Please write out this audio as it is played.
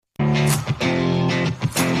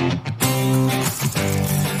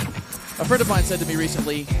A friend of mine said to me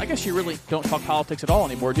recently, I guess you really don't talk politics at all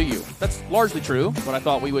anymore, do you? That's largely true, but I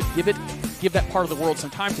thought we would give that part of the world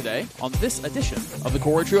some time today on this edition of the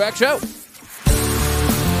Corey Truax Show.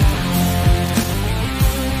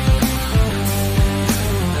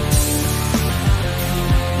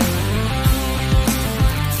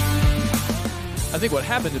 I think what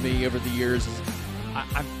happened to me over the years is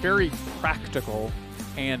I'm very practical,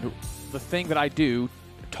 and the thing that I do,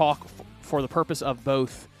 talk for the purpose of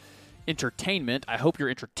both entertainment. I hope you're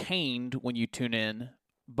entertained when you tune in,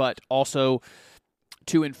 but also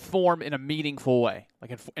to inform in a meaningful way.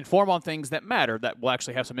 Like inform on things that matter, that will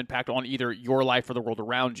actually have some impact on either your life or the world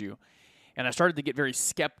around you. And I started to get very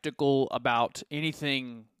skeptical about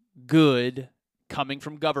anything good coming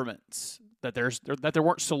from governments, that there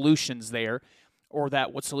weren't solutions there, or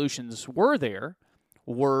that what solutions were there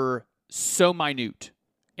were so minute,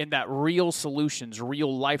 and that real solutions,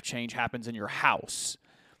 real life change happens in your house.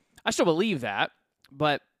 I still believe that,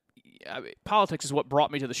 but politics is what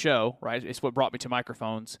brought me to the show, right? It's what brought me to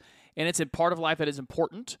microphones, and it's a part of life that is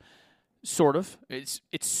important, sort of. It's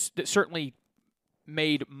certainly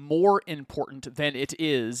made more important than it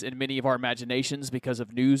is in many of our imaginations because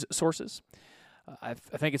of news sources. I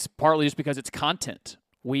think it's partly just because it's content.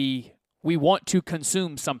 We want to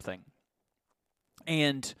consume something,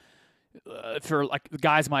 and for like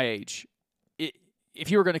guys my age,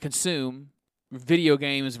 if you were going to consume video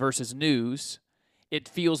games versus news, it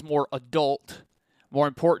feels more adult, more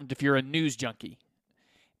important if you're a news junkie.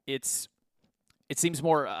 It seems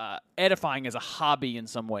more edifying as a hobby in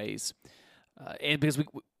some ways, and because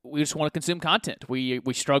we just want to consume content. We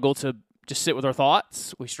struggle to just sit with our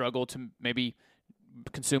thoughts. We struggle to maybe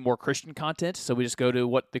consume more Christian content, so we just go to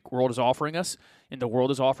what the world is offering us, and the world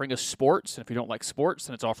is offering us sports, and if you don't like sports,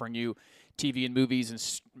 then it's offering you TV and movies and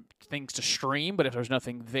things to stream, but if there's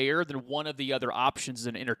nothing there, then one of the other options as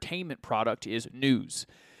an entertainment product is news.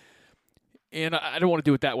 And I don't want to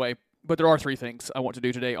do it that way, but there are three things I want to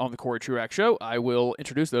do today on the Corey Truax Show. I will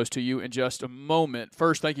introduce those to you in just a moment.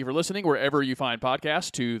 First, thank you for listening wherever you find podcasts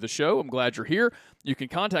to the show. I'm glad you're here. You can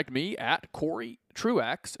contact me at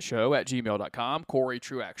CoreyTruaxShow@gmail.com,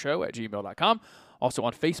 CoreyTruaxShow@gmail.com. Also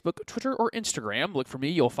on Facebook, Twitter, or Instagram. Look for me.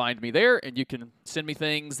 You'll find me there, and you can send me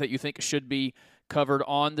things that you think should be covered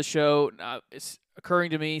on the show. It's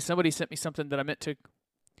occurring to me, somebody sent me something that I meant to...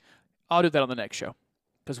 I'll do that on the next show,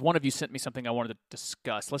 because one of you sent me something I wanted to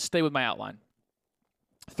discuss. Let's stay with my outline.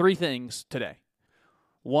 Three things today.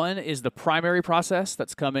 One is the primary process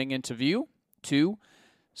that's coming into view. Two,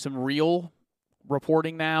 some real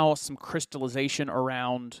reporting now, some crystallization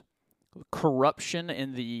around corruption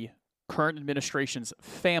in the current administration's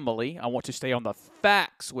family. I want to stay on the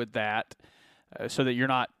facts with that, so that you're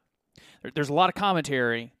not... There's a lot of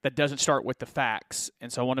commentary that doesn't start with the facts,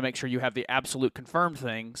 and so I want to make sure you have the absolute confirmed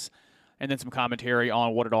things, and then some commentary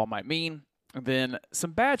on what it all might mean. And then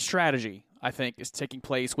some bad strategy, I think, is taking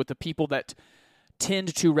place with the people that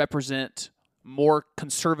tend to represent more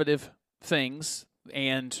conservative things,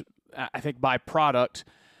 and I think by product,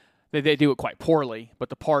 they do it quite poorly, but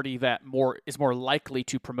the party that is more likely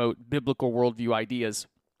to promote biblical worldview ideas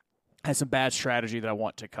has some bad strategy that I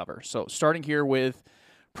want to cover. So starting here with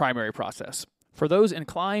primary process. For those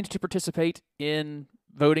inclined to participate in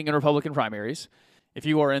voting in Republican primaries, if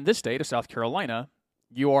you are in this state of South Carolina,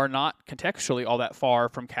 you are not contextually all that far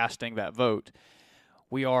from casting that vote.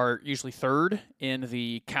 We are usually third in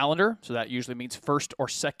the calendar, so that usually means first or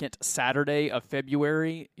second Saturday of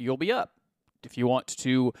February, you'll be up. If you want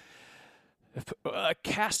to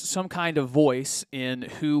cast some kind of voice in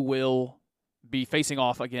who will be facing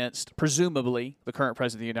off against, presumably, the current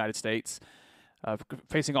president of the United States,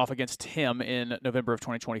 facing off against him in November of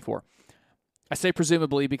 2024. I say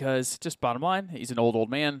presumably because, just bottom line, he's an old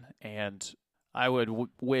man, and I would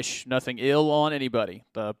wish nothing ill on anybody.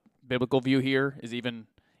 The biblical view here is even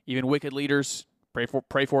wicked leaders, pray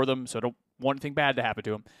for them, so don't want anything bad to happen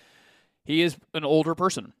to him. He is an older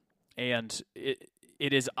person, and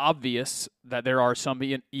it is obvious that there are some,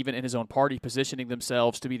 even in his own party, positioning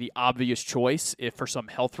themselves to be the obvious choice if for some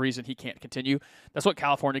health reason he can't continue. That's what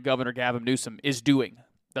California Governor Gavin Newsom is doing.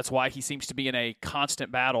 That's why he seems to be in a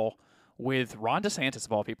constant battle with Ron DeSantis,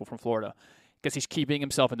 of all people, from Florida, because he's keeping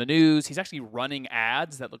himself in the news. He's actually running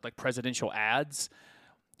ads that look like presidential ads,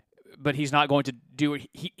 but he's not going to do it.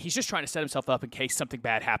 He's just trying to set himself up in case something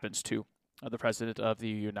bad happens to the president of the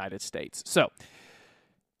United States. So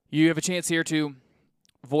you have a chance here to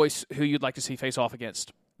voice who you'd like to see face off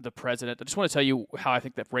against the president. I just want to tell you how I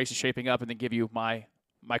think that race is shaping up and then give you my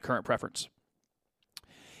current preference.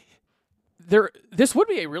 This would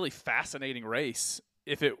be a really fascinating race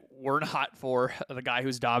if it were not for the guy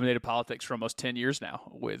who's dominated politics for almost 10 years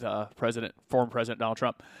now with former President Donald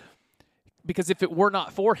Trump. Because if it were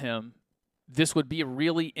not for him, this would be a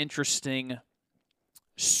really interesting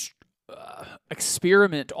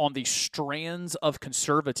experiment on the strands of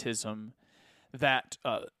conservatism that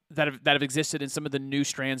have existed in some of the new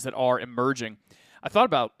strands that are emerging. I thought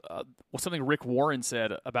about something Rick Warren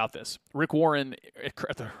said about this. Rick Warren,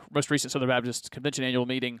 at the most recent Southern Baptist Convention annual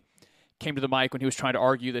meeting, came to the mic when he was trying to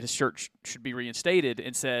argue that his church should be reinstated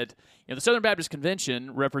and said, the Southern Baptist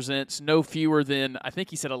Convention represents no fewer than, I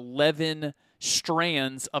think he said, 11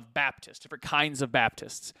 strands of Baptists, different kinds of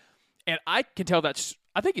Baptists. And I can tell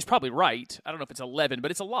I think he's probably right. I don't know if it's 11,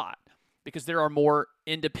 but it's a lot, because there are more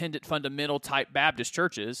independent, fundamental type Baptist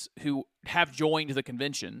churches who have joined the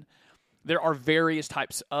convention. There are various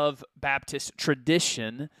types of Baptist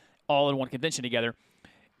tradition all in one convention together.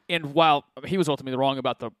 And while he was ultimately wrong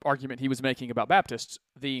about the argument he was making about Baptists,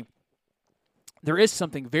 there is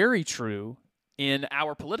something very true in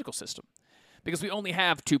our political system, because we only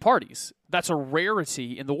have two parties. That's a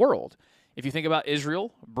rarity in the world. If you think about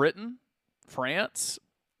Israel, Britain, France,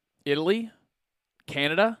 Italy,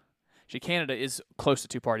 Canada. Actually, Canada is close to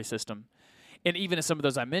two-party system. And even in some of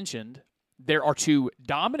those I mentioned, there are two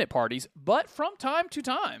dominant parties, but from time to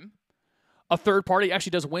time, a third party actually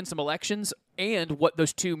does win some elections. And what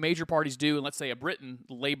those two major parties do, and let's say a Britain,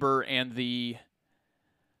 Labour and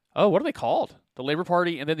what are they called? The Labour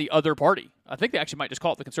Party and then the other party. I think they actually might just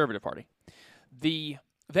call it the Conservative Party. They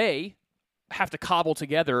have to cobble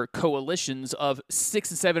together coalitions of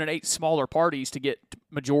 6 and 7 and 8 smaller parties to get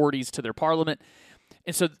majorities to their parliament.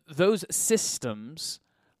 And so those systems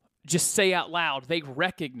just say out loud, they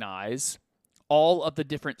recognize all of the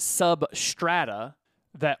different substrata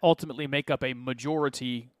that ultimately make up a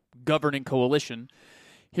majority governing coalition.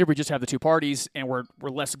 Here we just have the two parties, and we're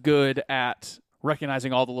less good at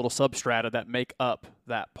recognizing all the little substrata that make up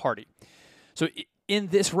that party. So in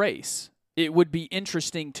this race, it would be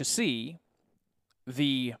interesting to see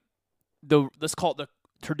let's call it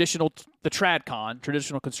the TradCon,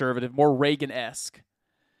 traditional conservative, more Reagan-esque.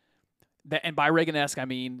 And by Reagan-esque, I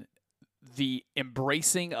mean the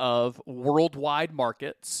embracing of worldwide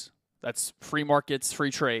markets, that's free markets,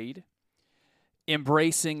 free trade,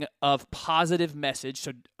 embracing of positive message,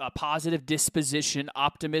 so a positive disposition,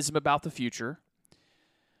 optimism about the future,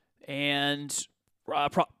 and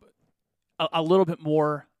a little bit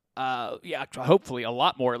more, hopefully a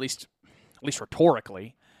lot more, at least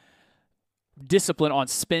rhetorically, discipline on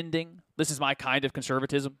spending. This is my kind of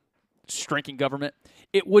conservatism, shrinking government.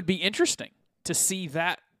 It would be interesting to see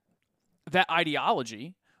that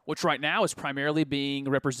ideology, which right now is primarily being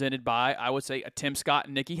represented by, I would say, a Tim Scott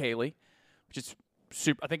and Nikki Haley, which is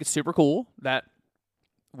I think it's super cool that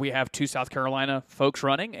we have two South Carolina folks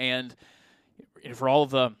running, and for all of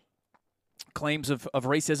the claims of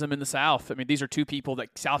racism in the South, I mean, these are two people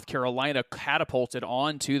that South Carolina catapulted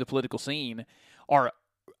onto the political scene, are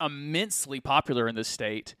immensely popular in this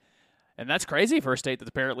state, and that's crazy for a state that's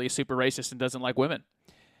apparently super racist and doesn't like women.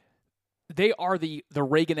 They are the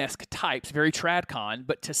Reagan-esque types, very TradCon,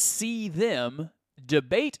 but to see them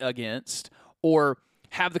debate against or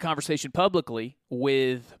have the conversation publicly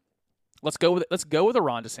with, let's go with a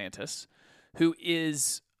Ron DeSantis, who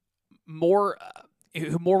more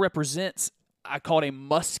represents, I call it a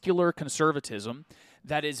muscular conservatism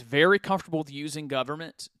that is very comfortable with using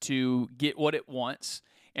government to get what it wants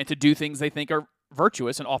and to do things they think are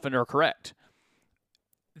virtuous and often are correct.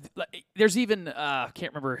 There's even, I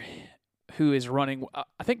can't remember who is running,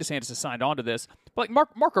 I think DeSantis has signed on to this, but like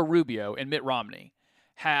Marco Rubio and Mitt Romney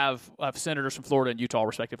have senators from Florida and Utah,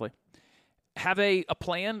 respectively, have a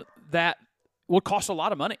plan that would cost a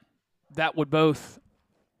lot of money. That would both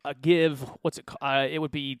give, it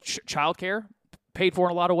would be child care, paid for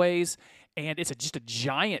in a lot of ways, and it's just a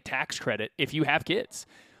giant tax credit if you have kids.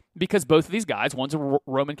 Because both of these guys, one's a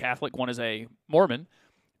Roman Catholic, one is a Mormon,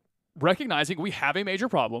 recognizing we have a major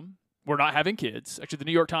problem. We're not having kids. Actually, the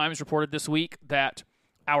New York Times reported this week that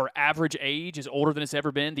our average age is older than it's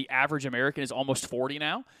ever been. The average American is almost 40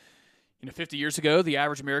 now. 50 years ago, the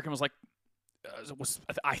average American was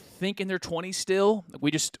I think in their 20s still.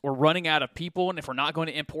 We're running out of people, and if we're not going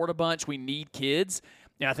to import a bunch, we need kids.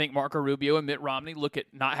 And I think Marco Rubio and Mitt Romney look at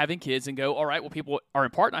not having kids and go, all right, well, people are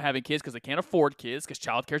in part not having kids because they can't afford kids because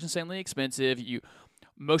childcare is insanely expensive.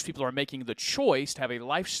 Most people are making the choice to have a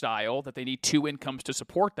lifestyle that they need two incomes to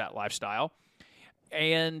support that lifestyle.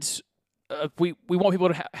 And we want people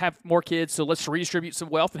to have more kids, so let's redistribute some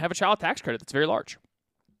wealth and have a child tax credit that's very large.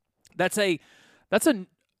 That's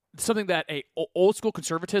something that a old school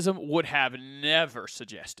conservatism would have never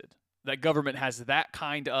suggested. That government has that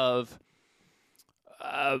kind of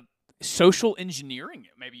social engineering,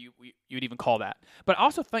 maybe you would even call that. But I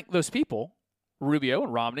also think those people, Rubio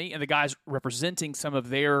and Romney, and the guys representing some of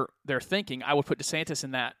their thinking, I would put DeSantis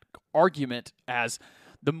in that argument as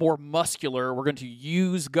the more muscular. We're going to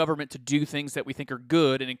use government to do things that we think are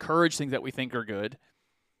good and encourage things that we think are good.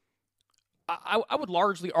 I would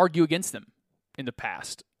largely argue against them in the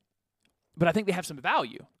past, but I think they have some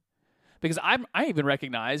value because I even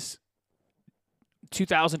recognize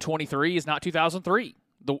 2023 is not 2003.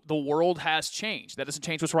 The world has changed. That doesn't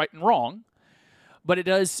change what's right and wrong, but it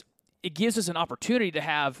does. It gives us an opportunity to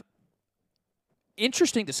have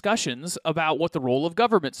interesting discussions about what the role of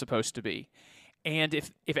government's supposed to be. And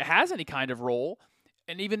if it has any kind of role,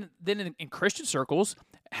 and even then in Christian circles,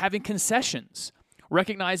 having concessions,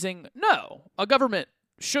 recognizing, no, a government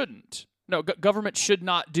shouldn't. No, government should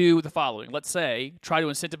not do the following. Let's say, try to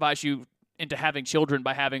incentivize you into having children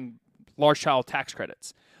by having large child tax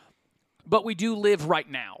credits. But we do live right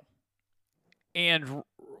now. And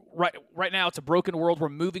right now it's a broken world. We're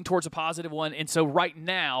moving towards a positive one. And so right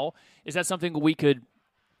now, is that something we could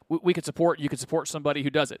support? You could support somebody who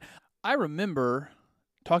does it. I remember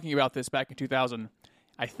talking about this back in 2000,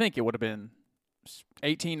 I think it would have been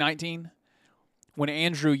 18, 19, when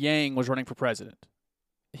Andrew Yang was running for president.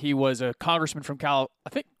 He was a congressman from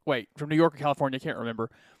from New York or California, I can't remember.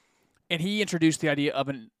 And he introduced the idea of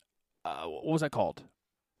what was that called?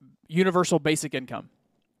 Universal basic income.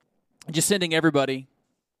 Just sending everybody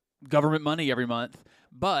government money every month,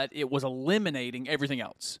 but it was eliminating everything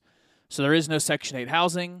else. So there is no Section 8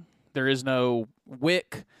 housing, there is no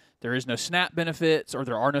WIC, there is no SNAP benefits, or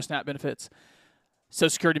there are no SNAP benefits.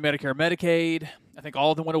 Social Security, Medicare, Medicaid, I think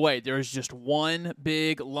all of them went away. There is just one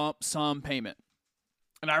big lump sum payment.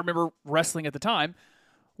 And I remember wrestling at the time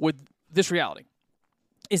with this reality.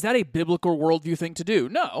 Is that a biblical worldview thing to do?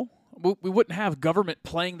 No. We wouldn't have government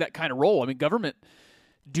playing that kind of role. I mean, government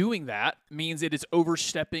doing that means it is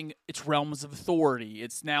overstepping its realms of authority.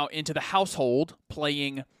 It's now into the household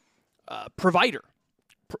playing provider.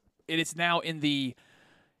 It is now in the,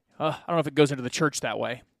 I don't know if it goes into the church that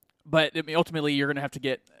way, but I mean, ultimately you're going to have to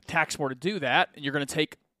get taxed more to do that, and you're going to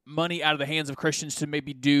take money out of the hands of Christians to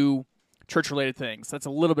maybe do church-related things. That's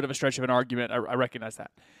a little bit of a stretch of an argument. I recognize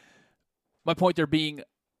that. My point there being,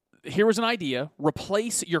 here was an idea,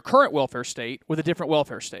 replace your current welfare state with a different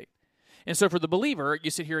welfare state. And so for the believer,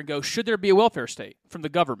 you sit here and go, should there be a welfare state from the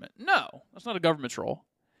government? No, that's not a government's role.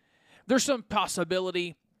 There's some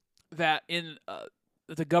possibility that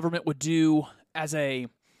the government would do as an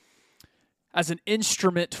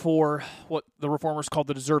instrument for what the reformers called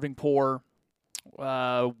the deserving poor,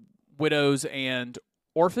 widows and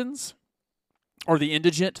orphans, or the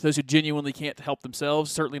indigent, those who genuinely can't help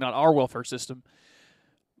themselves, certainly not our welfare system.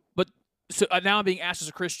 But so now I'm being asked as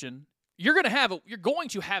a Christian, you're going to have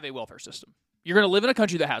a welfare system. You're going to live in a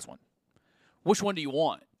country that has one. Which one do you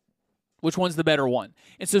want? Which one's the better one?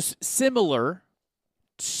 And so similar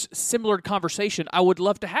conversation I would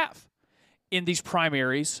love to have in these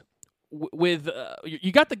primaries with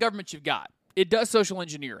you got the government you've got. It does social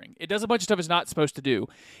engineering. It does a bunch of stuff it's not supposed to do.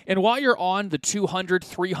 And while you're on the 200,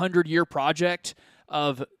 300-year project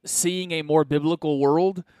of seeing a more biblical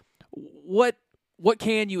world, what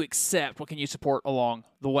can you accept? What can you support along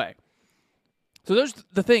the way? So those are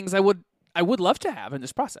the things I would love to have in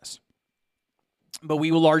this process. But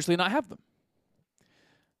we will largely not have them.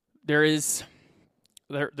 There's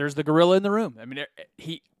the gorilla in the room. I mean,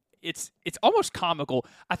 it's almost comical.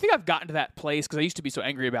 I think I've gotten to that place because I used to be so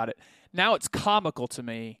angry about it. Now it's comical to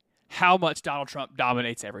me how much Donald Trump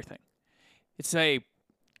dominates everything. It's a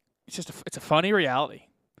funny reality.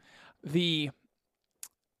 Let me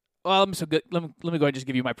go ahead and just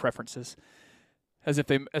give you my preferences, as if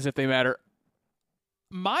they matter.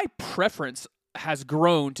 My preference has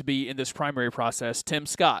grown to be in this primary process Tim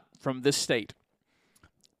Scott from this state.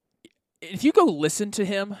 If you go listen to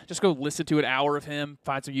him, just go listen to an hour of him,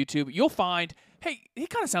 find some YouTube, you'll find, hey, he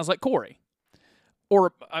kind of sounds like Corey.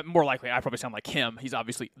 Or more likely, I probably sound like him. He's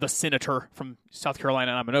obviously the senator from South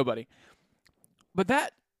Carolina, and I'm a nobody. But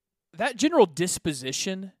that general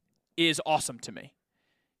disposition is awesome to me.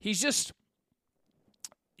 He's just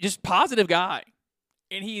positive guy.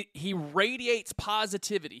 And he radiates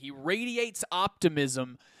positivity. He radiates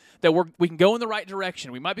optimism that we can go in the right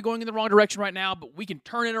direction. We might be going in the wrong direction right now, but we can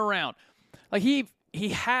turn it around. Like he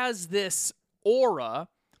has this aura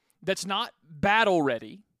that's not battle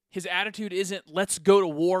ready. His attitude isn't let's go to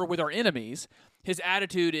war with our enemies. His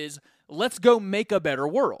attitude is let's go make a better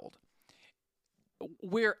world.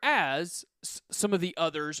 Whereas some of the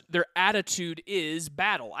others, their attitude is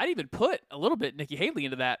battle. I'd even put a little bit Nikki Haley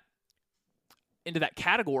into that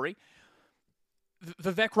category.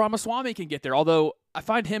 Vivek Ramaswamy can get there, although I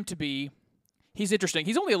find him to be, he's interesting.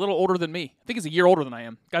 He's only a little older than me. I think he's a year older than I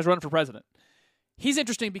am. Guy's running for president. He's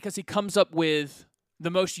interesting because he comes up with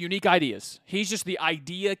the most unique ideas. He's just the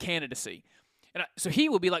idea candidacy. And so he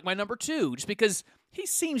will be like my number 2, just because he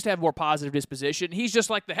seems to have more positive disposition. He's just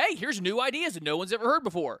like hey, here's new ideas that no one's ever heard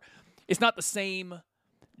before. It's not the same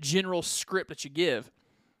general script that you give.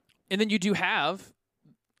 And then you do have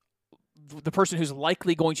the person who's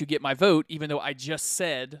likely going to get my vote, even though I just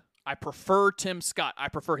said I prefer Tim Scott. I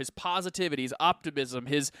prefer his positivity, his optimism,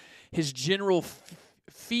 his general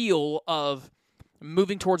feel of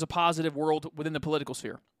moving towards a positive world within the political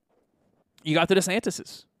sphere. You got the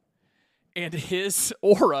DeSantis's. And his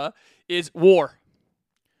aura is war.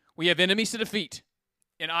 We have enemies to defeat,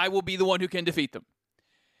 and I will be the one who can defeat them.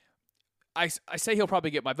 I say he'll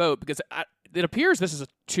probably get my vote because it appears this is a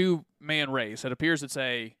 2-man race. It appears it's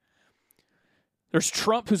there's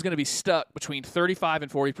Trump who's going to be stuck between 35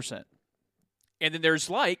 and 40%. And then there's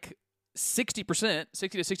like 60% to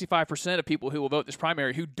 65% of people who will vote this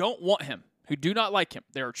primary who don't want him, who do not like him.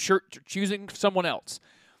 They're choosing someone else.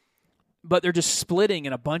 But they're just splitting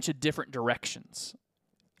in a bunch of different directions,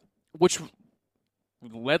 which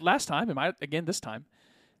led last time, and might again this time,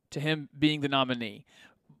 to him being the nominee.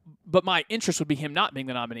 But my interest would be him not being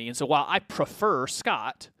the nominee. And so while I prefer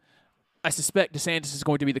Scott, I suspect DeSantis is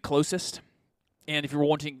going to be the closest. And if you're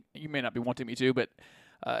wanting, you may not be wanting me to, but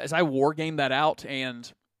as I war game that out,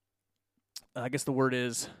 and I guess the word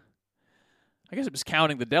is, I guess it was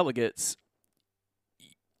counting the delegates.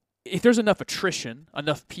 If there's enough attrition,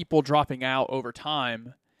 enough people dropping out over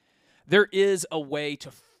time, there is a way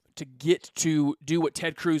to get to do what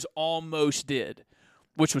Ted Cruz almost did,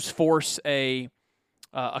 which was force a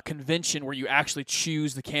convention where you actually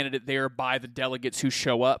choose the candidate there by the delegates who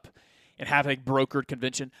show up and have a brokered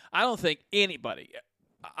convention. I don't think anybody,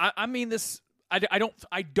 I mean this, I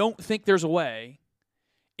don't think there's a way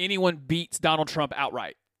anyone beats Donald Trump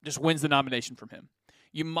outright, just wins the nomination from him.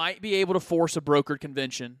 You might be able to force a brokered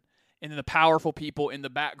convention, and then the powerful people in the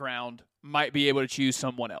background might be able to choose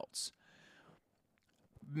someone else.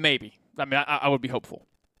 Maybe. I mean, I would be hopeful.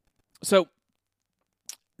 So,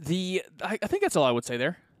 I think that's all I would say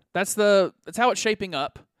there. That's how it's shaping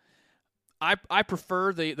up. I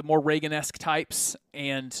prefer the more Reagan-esque types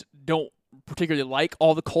and don't particularly like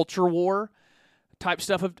all the culture war type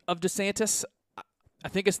stuff of DeSantis. I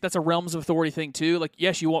think that's a realms of authority thing too. Like,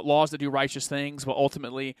 yes, you want laws that do righteous things, but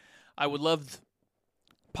ultimately I would love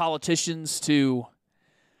politicians to,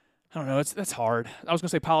 I don't know, that's hard. I was going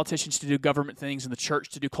to say politicians to do government things and the church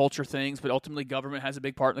to do culture things, but ultimately government has a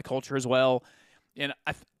big part in the culture as well. And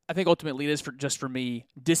I think ultimately it is just for me,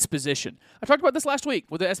 disposition. I talked about this last week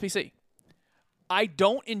with the SBC. I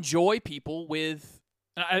don't enjoy people with,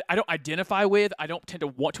 I don't identify with, I don't tend to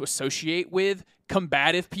want to associate with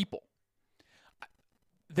combative people.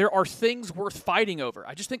 There are things worth fighting over.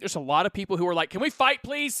 I just think there's a lot of people who are like, can we fight,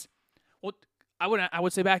 please? Well, I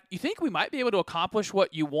would say back, you think we might be able to accomplish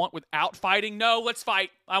what you want without fighting? No, let's fight.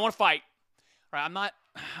 I want to fight. All right, I'm not,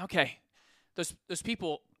 okay. Those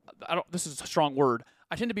people, this is a strong word.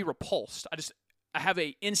 I tend to be repulsed. I have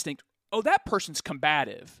a instinct, oh, that person's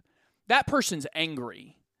combative. That person's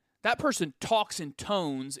angry. That person talks in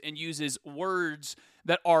tones and uses words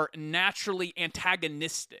that are naturally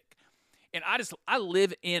antagonistic. And I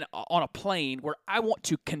live on a plane where I want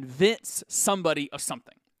to convince somebody of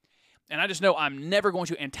something. And I just know I'm never going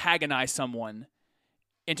to antagonize someone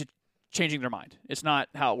into changing their mind. It's not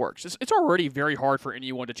how it works. It's already very hard for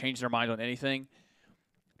anyone to change their mind on anything.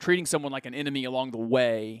 Treating someone like an enemy along the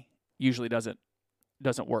way usually doesn't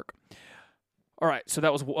work. All right, so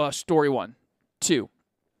that was story 1. 2.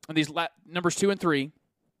 And these numbers 2 and 3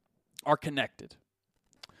 are connected.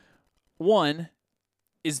 1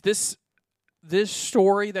 is this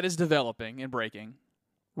story that is developing and breaking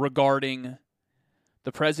regarding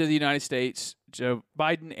the President of the United States, Joe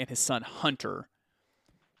Biden, and his son Hunter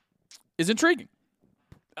is intriguing.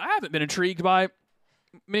 I haven't been intrigued by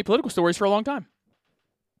many political stories for a long time.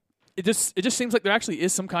 It just seems like there actually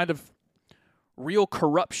is some kind of real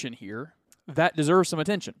corruption here that deserves some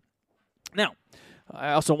attention. Now,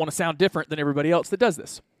 I also want to sound different than everybody else that does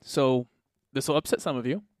this. So this will upset some of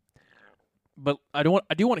you. But I do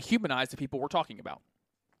want to humanize the people we're talking about.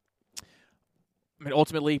 I mean,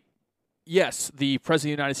 ultimately, yes, the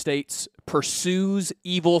President of the United States pursues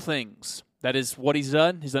evil things. That is what he's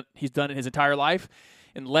done. He's done it his entire life.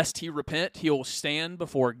 And lest he repent, he will stand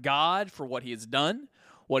before God for what he has done,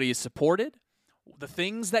 what he has supported. The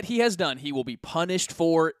things that he has done, he will be punished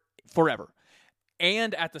for forever.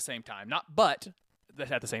 And at the same time, at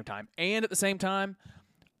the same time,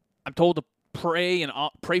 I'm told to pray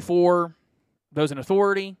for those in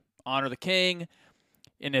authority, honor the king.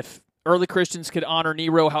 And if early Christians could honor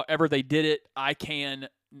Nero however they did it, I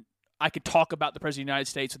could talk about the President of the United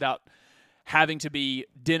States without having to be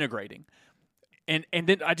denigrating. And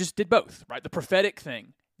then I just did both, right? The prophetic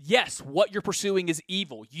thing. Yes, what you're pursuing is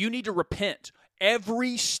evil. You need to repent.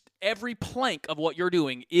 Every plank of what you're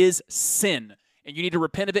doing is sin, and you need to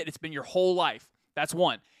repent of it. It's been your whole life. That's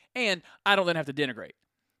one. And I don't then have to denigrate.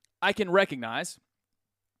 I can recognize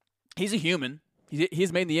he's a human.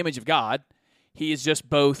 He's made in the image of God. He is just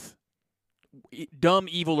both dumb,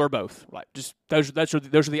 evil, or both. Right? Just those are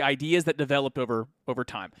the ideas that developed over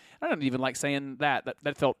time. I don't even like saying that.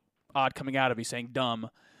 That felt odd coming out of me saying dumb.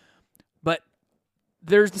 But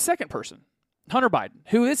there's the second person, Hunter Biden,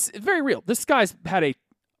 who is very real. This guy's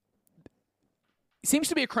seems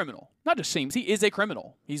to be a criminal. Not just seems, he is a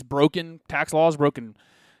criminal. He's broken tax laws, broken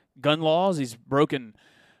gun laws, he's broken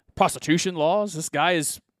prostitution laws. This guy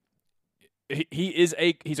is he's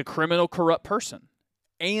a criminal, corrupt person.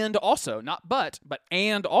 And also, not but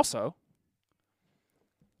and also,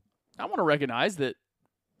 I want to recognize that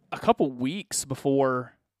a couple weeks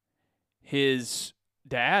before his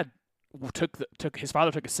dad his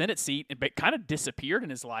father took a Senate seat and kind of disappeared in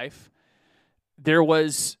his life, there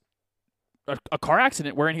was a car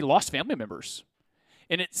accident wherein he lost family members.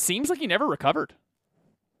 And it seems like he never recovered.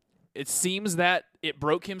 It seems that it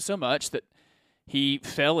broke him so much that he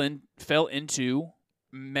fell into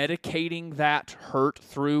medicating that hurt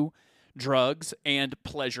through drugs and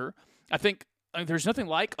pleasure. I think there's nothing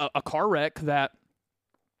like a car wreck that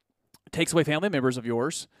takes away family members of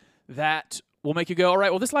yours that will make you go, all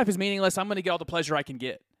right, well, this life is meaningless. I'm going to get all the pleasure I can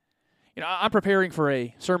get. You know, I'm preparing for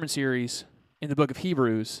a sermon series in the book of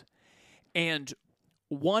Hebrews, and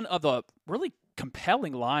one of the really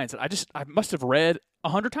compelling lines that I must have read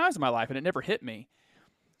 100 times in my life, and it never hit me,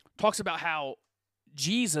 talks about how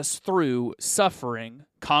Jesus, through suffering,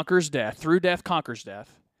 conquers death, through death conquers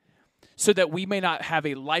death, so that we may not have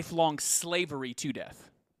a lifelong slavery to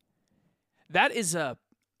death. That's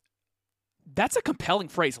a compelling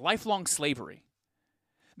phrase, lifelong slavery.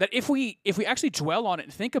 That if we actually dwell on it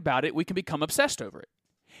and think about it, we can become obsessed over it.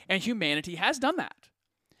 And humanity has done that.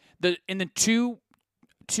 Two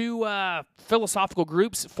philosophical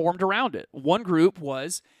groups formed around it. One group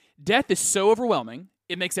was, death is so overwhelming,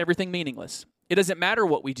 it makes everything meaningless. It doesn't matter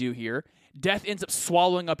what we do here. Death ends up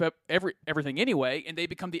swallowing up everything anyway, and they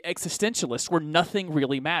become the existentialists where nothing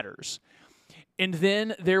really matters. And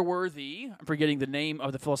then there were I'm forgetting the name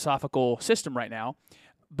of the philosophical system right now,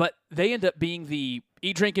 but they end up being the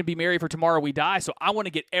eat, drink, and be merry for tomorrow we die, so I want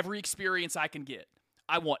to get every experience I can get.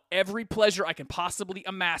 I want every pleasure I can possibly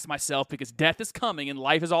amass myself because death is coming and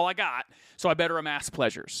life is all I got, so I better amass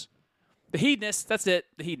pleasures. The hedonists, that's it,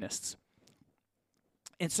 the hedonists.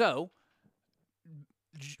 And so,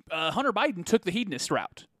 Hunter Biden took the hedonist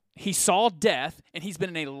route. He saw death, and he's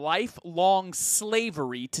been in a lifelong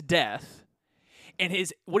slavery to death. And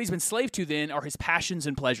what he's been slave to then are his passions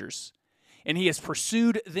and pleasures. And he has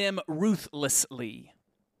pursued them ruthlessly.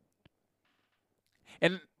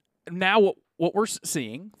 And now what we're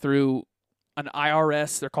seeing through an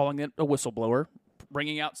IRS, they're calling it a whistleblower,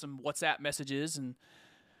 bringing out some WhatsApp messages and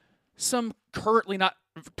some currently not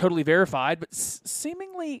totally verified, but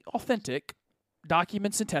seemingly authentic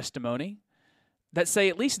documents and testimony that say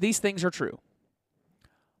at least these things are true.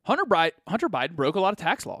 Hunter Biden broke a lot of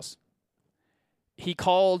tax laws. He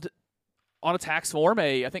called on a tax form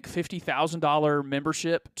I think $50,000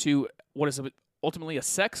 membership to what is ultimately a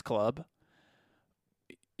sex club.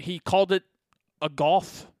 He called it a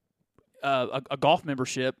golf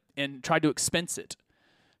membership and tried to expense it,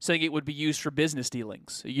 saying it would be used for business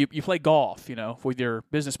dealings. You play golf, with your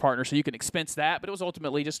business partner, so you can expense that, but it was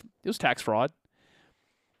ultimately it was tax fraud.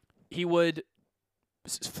 He would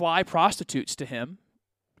fly prostitutes to him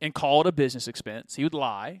and call it a business expense. He would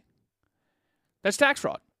lie. That's tax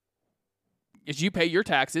fraud. As you pay your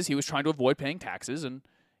taxes, he was trying to avoid paying taxes, and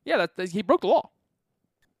he broke the law.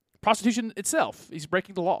 Prostitution itself, he's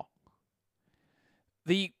breaking the law.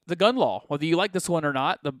 The gun law, whether you like this one or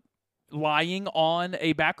not, the lying on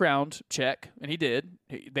a background check, and he did.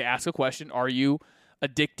 They asked a question, are you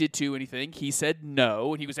addicted to anything? He said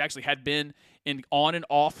no, and he had been in on and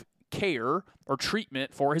off care or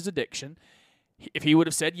treatment for his addiction. If he would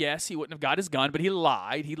have said yes, he wouldn't have got his gun, but he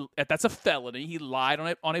lied. That's a felony. He lied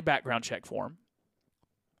on a background check form.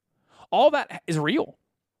 All that is real.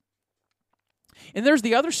 And there's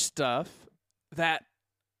the other stuff that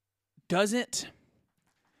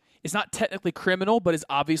is not technically criminal, but is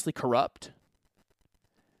obviously corrupt.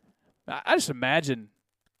 I just imagine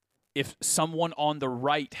if someone on the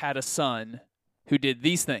right had a son who did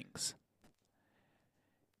these things.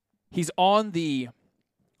 He's on the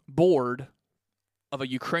board of a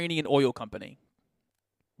Ukrainian oil company.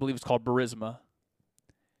 I believe it's called Burisma.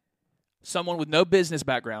 Someone with no business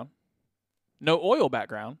background, no oil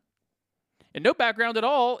background, and no background at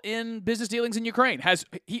all in business dealings in Ukraine.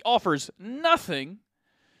 He offers nothing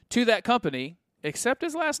to that company except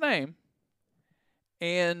his last name,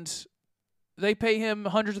 and they pay him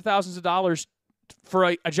hundreds of thousands of dollars for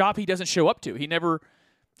a job he doesn't show up to. He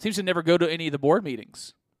seems to never go to any of the board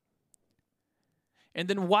meetings. And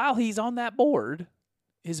then while he's on that board,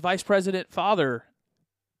 his vice president father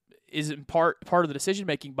is in part of the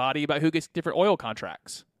decision-making body about who gets different oil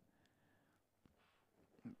contracts.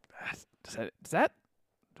 Does that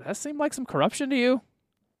seem like some corruption to you?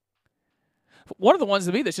 One of the ones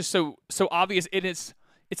to me that's just so obvious, and it's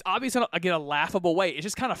obvious in a laughable way. It's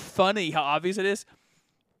just kind of funny how obvious it is.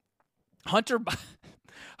 Hunter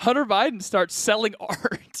Biden starts selling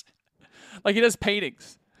art. Like he does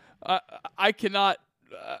paintings. I cannot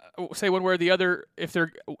say one way or the other if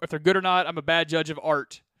they're good or not. I'm a bad judge of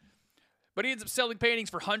art. But he ends up selling paintings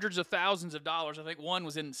for hundreds of thousands of dollars. I think one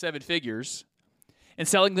was in 7 figures. And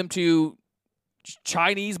selling them to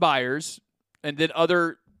Chinese buyers and then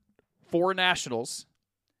other foreign nationals.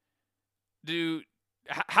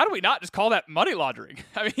 How do we not just call that money laundering?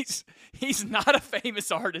 I mean, he's not a famous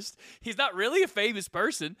artist. He's not really a famous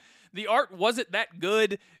person. The art wasn't that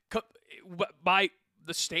good by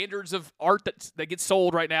the standards of art that gets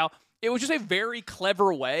sold right now. It was just a very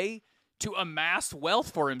clever way to amass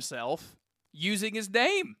wealth for himself using his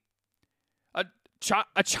name.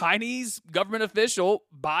 A Chinese government official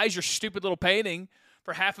buys your stupid little painting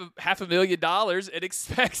for $500,000 and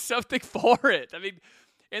expects something for it. I mean,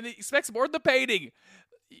 and he expects more than the painting.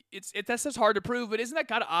 That's just hard to prove, but isn't that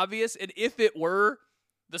kind of obvious? And if it were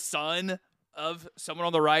the son of someone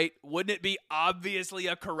on the right, wouldn't it be obviously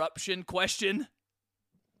a corruption question?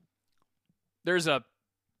 There's a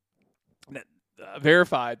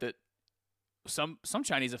verified that some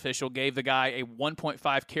Chinese official gave the guy a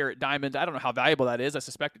 1.5 carat diamond. I don't know how valuable that is. I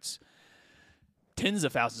suspect it's tens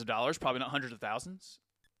of thousands of dollars, probably not hundreds of thousands.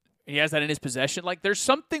 He has that in his possession. Like, there's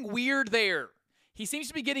something weird there. He seems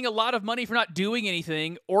to be getting a lot of money for not doing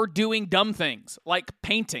anything or doing dumb things, like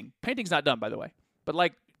painting. Painting's not dumb, by the way. But,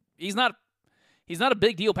 like, he's not a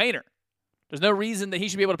big deal painter. There's no reason that he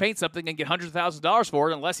should be able to paint something and get hundreds of thousands of dollars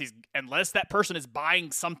for it unless that person is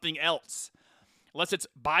buying something else. Unless it's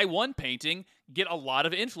buy one painting, get a lot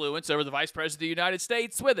of influence over the Vice President of the United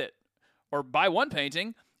States with it. Or buy one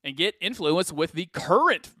painting and get influence with the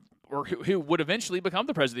current, or who would eventually become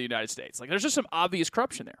the President of the United States. Like, there's just some obvious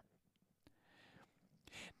corruption there.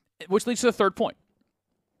 Which leads to the third point.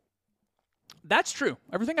 That's true.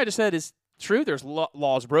 Everything I just said is true. There's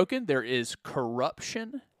laws broken. There is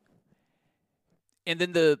corruption. And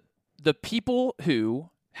then the people who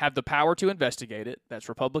have the power to investigate it, that's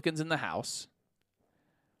Republicans in the House,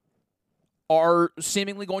 are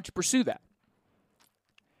seemingly going to pursue that.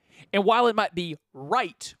 And while it might be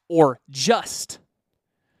right or just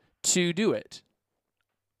to do it,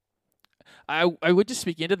 I would just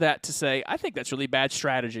speak into that to say, I think that's really bad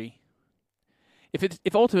strategy.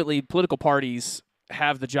 If ultimately political parties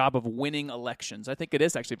have the job of winning elections, I think it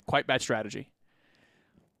is actually quite bad strategy.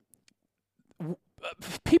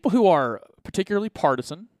 People who are particularly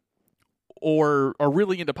partisan or are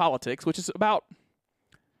really into politics, which is about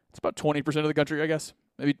 20% of the country, I guess,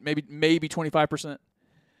 maybe 25%.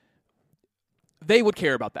 They would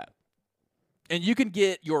care about that. And you can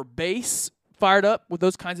get your base fired up with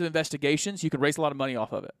those kinds of investigations. You can raise a lot of money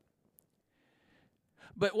off of it.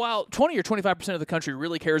 But while 20 or 25% of the country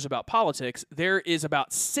really cares about politics, there is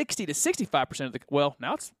about 60 to 65% of the, well,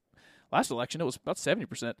 now it's, last election it was about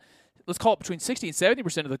 70%. Let's call it between 60 and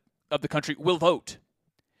 70% of the country will vote.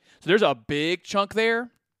 So there's a big chunk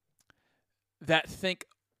there that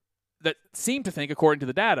seem to think, according to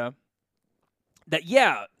the data, that,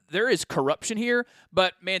 yeah, there is corruption here,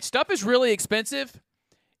 but, man, stuff is really expensive,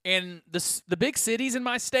 and the big cities in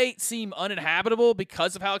my state seem uninhabitable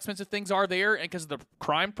because of how expensive things are there and because of the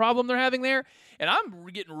crime problem they're having there, and I'm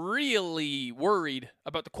getting really worried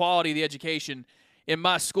about the quality of the education in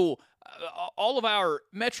my school. All of our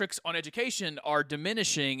metrics on education are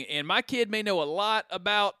diminishing, and my kid may know a lot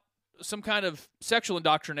about some kind of sexual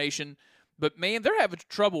indoctrination, but, man, they're having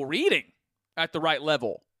trouble reading at the right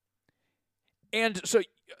level. And so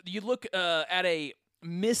you look at a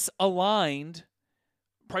misaligned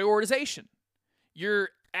prioritization. Your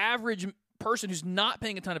average person who's not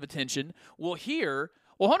paying a ton of attention will hear,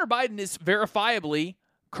 well, Hunter Biden is verifiably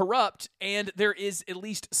corrupt, and there is at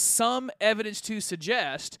least some evidence to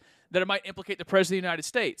suggest that it might implicate the President of the United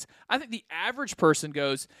States. I think the average person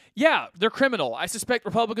goes, yeah, they're criminal. I suspect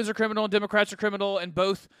Republicans are criminal and Democrats are criminal, and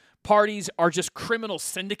both parties are just criminal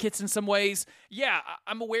syndicates in some ways. Yeah,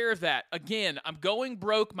 I'm aware of that. Again, I'm going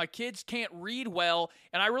broke. My kids can't read well,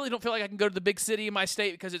 and I really don't feel like I can go to the big city in my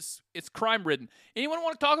state because it's crime-ridden. Anyone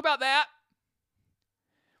want to talk about that?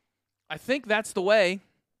 I think that's the way.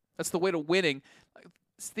 That's the way to winning.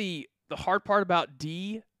 It's the hard part about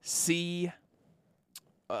DC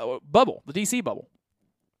bubble, the DC bubble.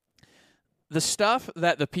 The stuff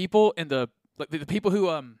that the people in the people who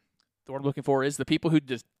the word I'm looking for is the people who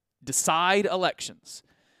decide elections.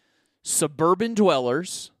 Suburban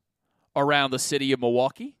dwellers around the city of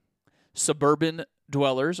Milwaukee, suburban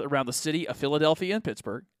dwellers around the city of Philadelphia and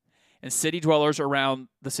Pittsburgh, and city dwellers around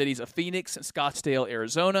the cities of Phoenix and Scottsdale,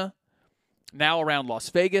 Arizona, now around Las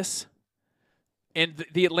Vegas, and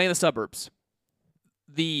the Atlanta suburbs.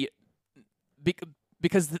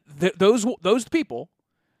 Because those people,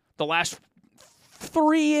 the last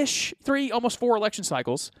almost four election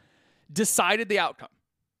cycles, decided the outcome.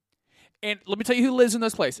 And let me tell you who lives in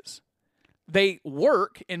those places. They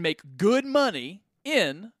work and make good money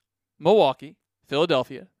in Milwaukee,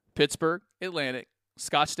 Philadelphia, Pittsburgh, Atlanta,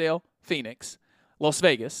 Scottsdale, Phoenix, Las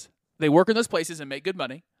Vegas. They work in those places and make good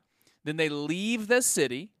money. Then they leave the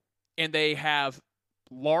city, and they have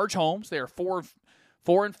large homes. They are 4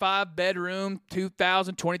 and 5 bedroom,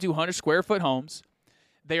 2,000, 2,200 square foot homes.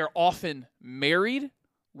 They are often married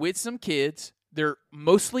with some kids. They're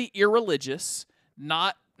mostly irreligious,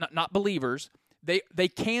 not believers. They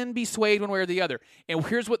can be swayed one way or the other. And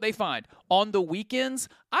here's what they find. On the weekends,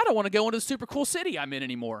 I don't want to go into the super cool city I'm in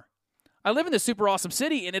anymore. I live in this super awesome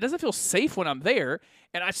city, and it doesn't feel safe when I'm there.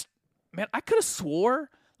 And I could have swore,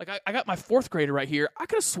 like I got my fourth grader right here. I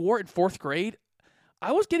could have swore in fourth grade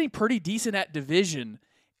I was getting pretty decent at division,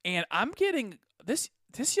 and I'm getting this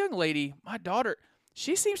young lady, my daughter,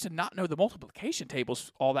 she seems to not know the multiplication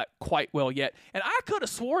tables all that quite well yet. And I could have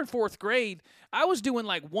swore in fourth grade I was doing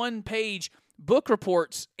like one-page book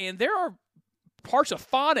reports, and there are parts of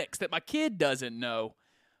phonics that my kid doesn't know.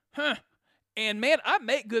 And man, I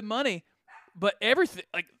make good money, but everything,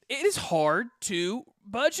 like, it is hard to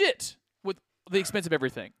budget with the expense of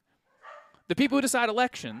everything. The people who decide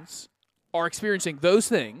elections are experiencing those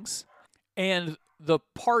things, and the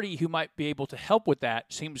party who might be able to help with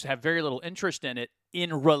that seems to have very little interest in it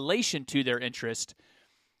in relation to their interest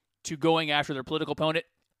to going after their political opponent.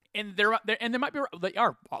 And they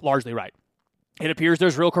are largely right. It appears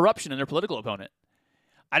there's real corruption in their political opponent.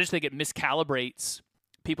 I just think it miscalibrates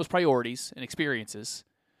people's priorities and experiences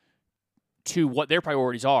to what their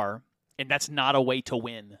priorities are, and that's not a way to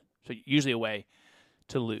win. So usually a way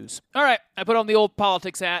to lose. All right, I put on the old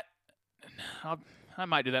politics hat. I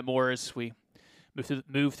might do that more as we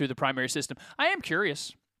move through the primary system. I am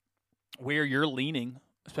curious where you're leaning,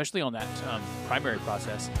 especially on that primary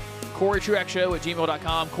process.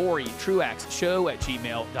 CoreyTruaxShow@gmail.com,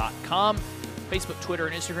 CoreyTruaxShow@gmail.com. Facebook, Twitter,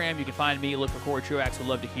 and Instagram. You can find me. Look for Corey Truax. Would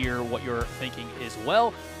love to hear what you're thinking as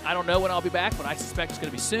well. I don't know when I'll be back, but I suspect it's going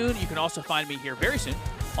to be soon. You can also find me here very soon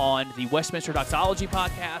on the Westminster Doxology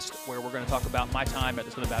podcast, where we're going to talk about my time at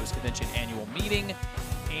the Southern Baptist Convention annual meeting.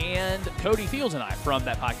 And Cody Fields and I from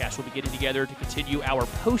that podcast will be getting together to continue our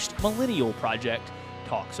post-millennial project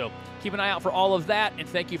talk. So keep an eye out for all of that, and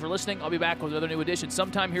thank you for listening. I'll be back with another new edition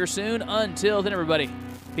sometime here soon. Until then, everybody,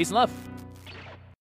 peace and love.